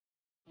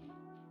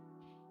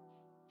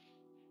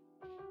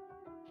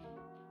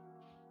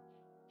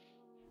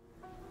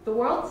The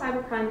World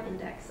Cybercrime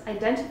Index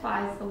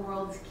identifies the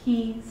world's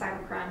key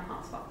cybercrime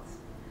hotspots.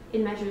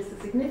 It measures the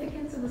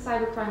significance of the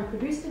cybercrime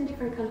produced in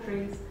different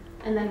countries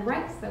and then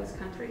ranks those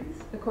countries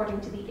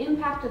according to the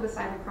impact of the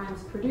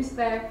cybercrimes produced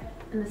there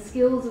and the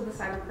skills of the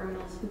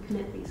cybercriminals who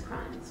commit these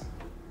crimes.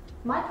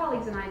 My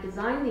colleagues and I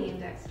designed the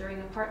index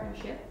during a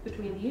partnership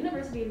between the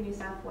University of New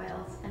South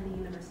Wales and the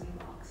University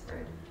of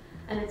Oxford,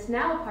 and it's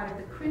now a part of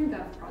the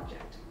CrimGov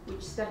project,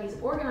 which studies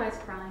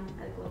organised crime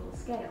at a global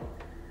scale.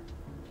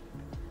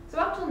 So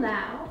up till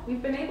now,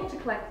 we've been able to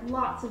collect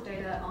lots of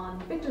data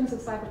on victims of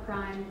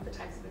cybercrime, the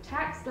types of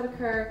attacks that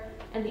occur,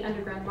 and the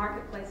underground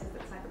marketplaces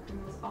that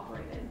cybercriminals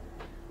operate in.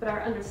 But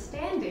our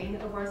understanding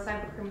of where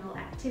cybercriminal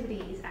activity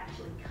is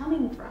actually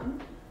coming from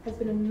has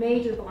been a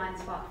major blind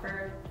spot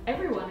for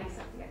everyone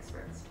except the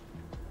experts.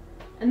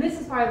 And this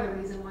is part of the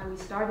reason why we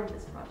started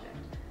this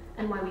project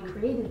and why we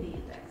created the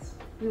index.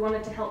 We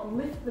wanted to help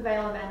lift the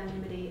veil of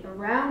anonymity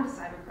around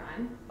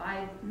cybercrime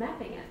by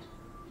mapping it.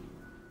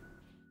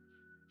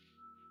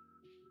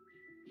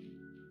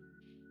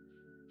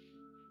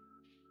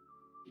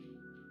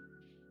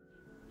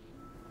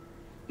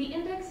 The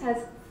index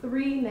has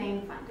three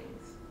main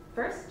findings.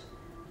 First,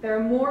 there are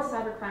more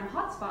cybercrime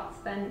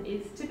hotspots than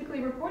is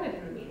typically reported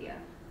in the media.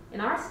 In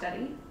our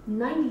study,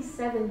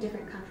 97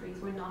 different countries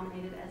were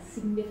nominated as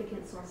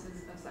significant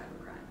sources of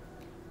cybercrime.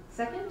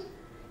 Second,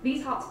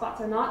 these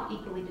hotspots are not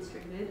equally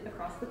distributed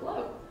across the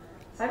globe.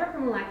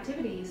 Cybercriminal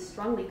activity is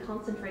strongly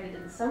concentrated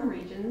in some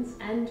regions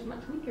and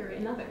much weaker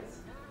in others.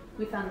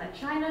 We found that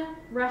China,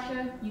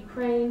 Russia,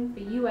 Ukraine,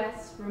 the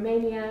US,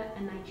 Romania,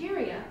 and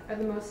Nigeria are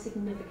the most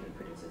significant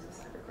producers of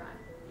cybercrime.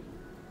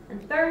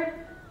 And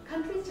third,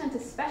 countries tend to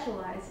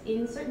specialize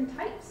in certain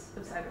types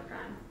of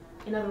cybercrime.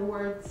 In other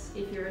words,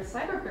 if you're a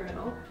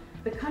cybercriminal,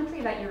 the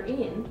country that you're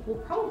in will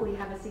probably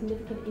have a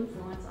significant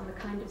influence on the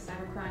kind of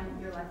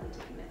cybercrime you're likely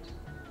to commit.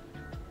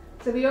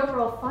 So the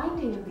overall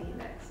finding of the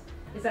index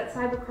is that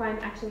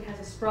cybercrime actually has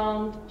a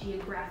strong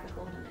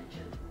geographical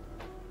dimension.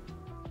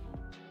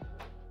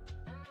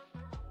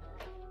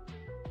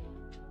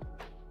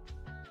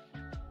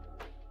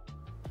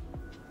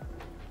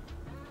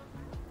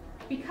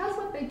 Because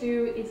what they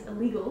do is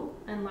illegal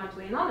and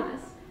largely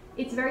anonymous,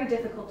 it's very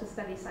difficult to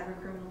study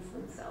cybercriminals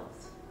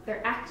themselves.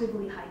 They're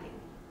actively hiding.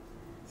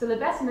 So the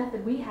best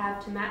method we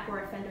have to map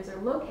where offenders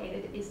are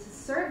located is to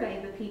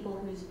survey the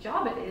people whose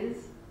job it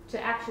is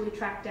to actually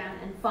track down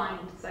and find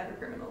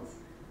cybercriminals.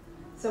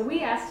 So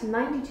we asked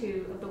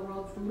 92 of the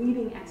world's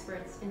leading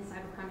experts in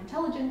cybercrime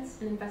intelligence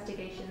and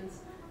investigations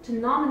to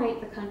nominate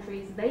the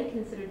countries they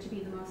considered to be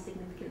the most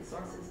significant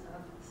sources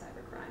of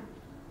cybercrime.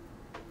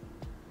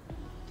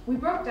 We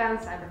broke down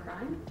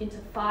cybercrime into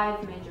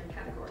 5 major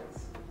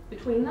categories.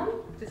 Between them,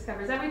 this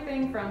covers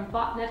everything from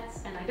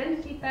botnets and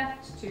identity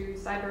theft to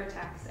cyber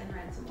attacks and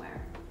ransomware.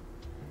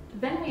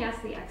 Then we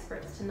asked the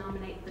experts to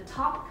nominate the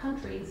top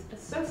countries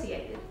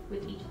associated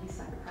with each of these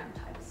cybercrime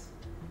types.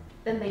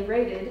 Then they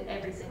rated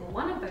every single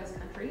one of those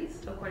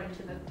countries according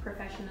to the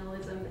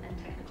professionalism and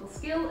technical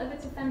skill of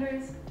its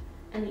offenders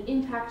and the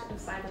impact of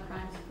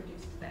cybercrimes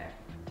produced there.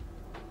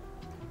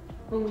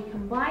 When we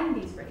combine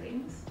these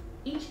ratings,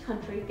 each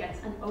country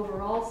gets an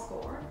overall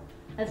score,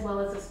 as well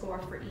as a score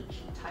for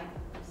each type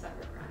of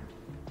cybercrime.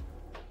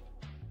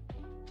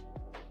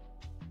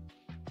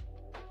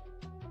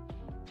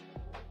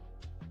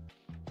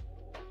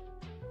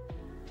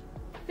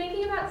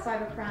 Thinking about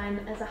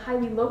cybercrime as a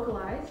highly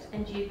localized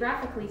and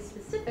geographically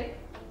specific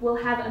will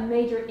have a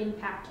major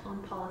impact on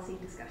policy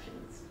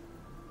discussions.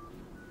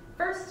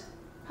 First,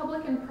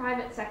 public and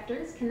private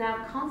sectors can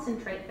now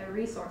concentrate their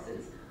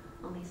resources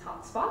on these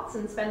hotspots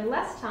and spend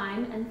less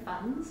time and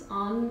funds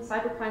on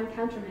cybercrime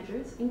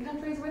countermeasures in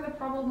countries where the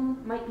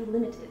problem might be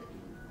limited.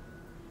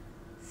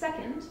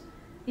 Second,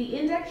 the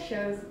index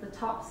shows that the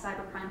top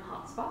cybercrime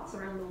hotspots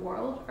around the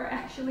world are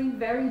actually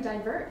very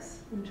diverse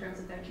in terms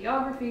of their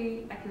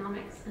geography,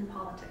 economics, and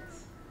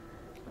politics.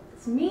 What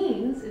this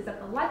means is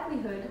that the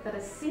likelihood that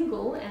a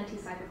single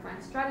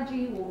anti-cybercrime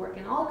strategy will work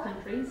in all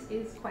countries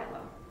is quite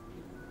low.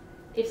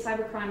 If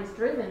cybercrime is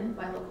driven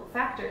by local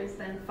factors,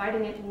 then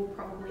fighting it will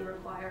probably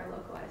require a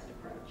localized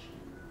approach.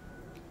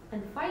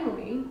 And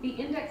finally, the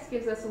index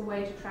gives us a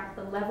way to track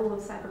the level of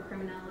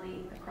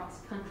cybercriminality across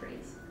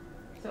countries.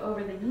 So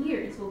over the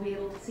years, we'll be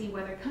able to see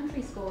whether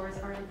country scores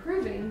are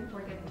improving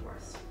or getting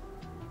worse,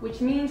 which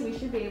means we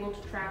should be able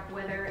to track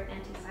whether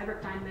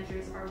anti-cybercrime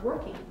measures are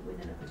working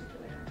within a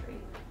particular country.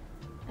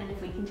 And if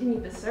we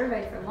continue the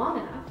survey for long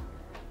enough,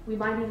 we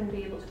might even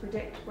be able to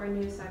predict where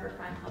new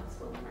cybercrime hubs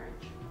will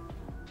emerge.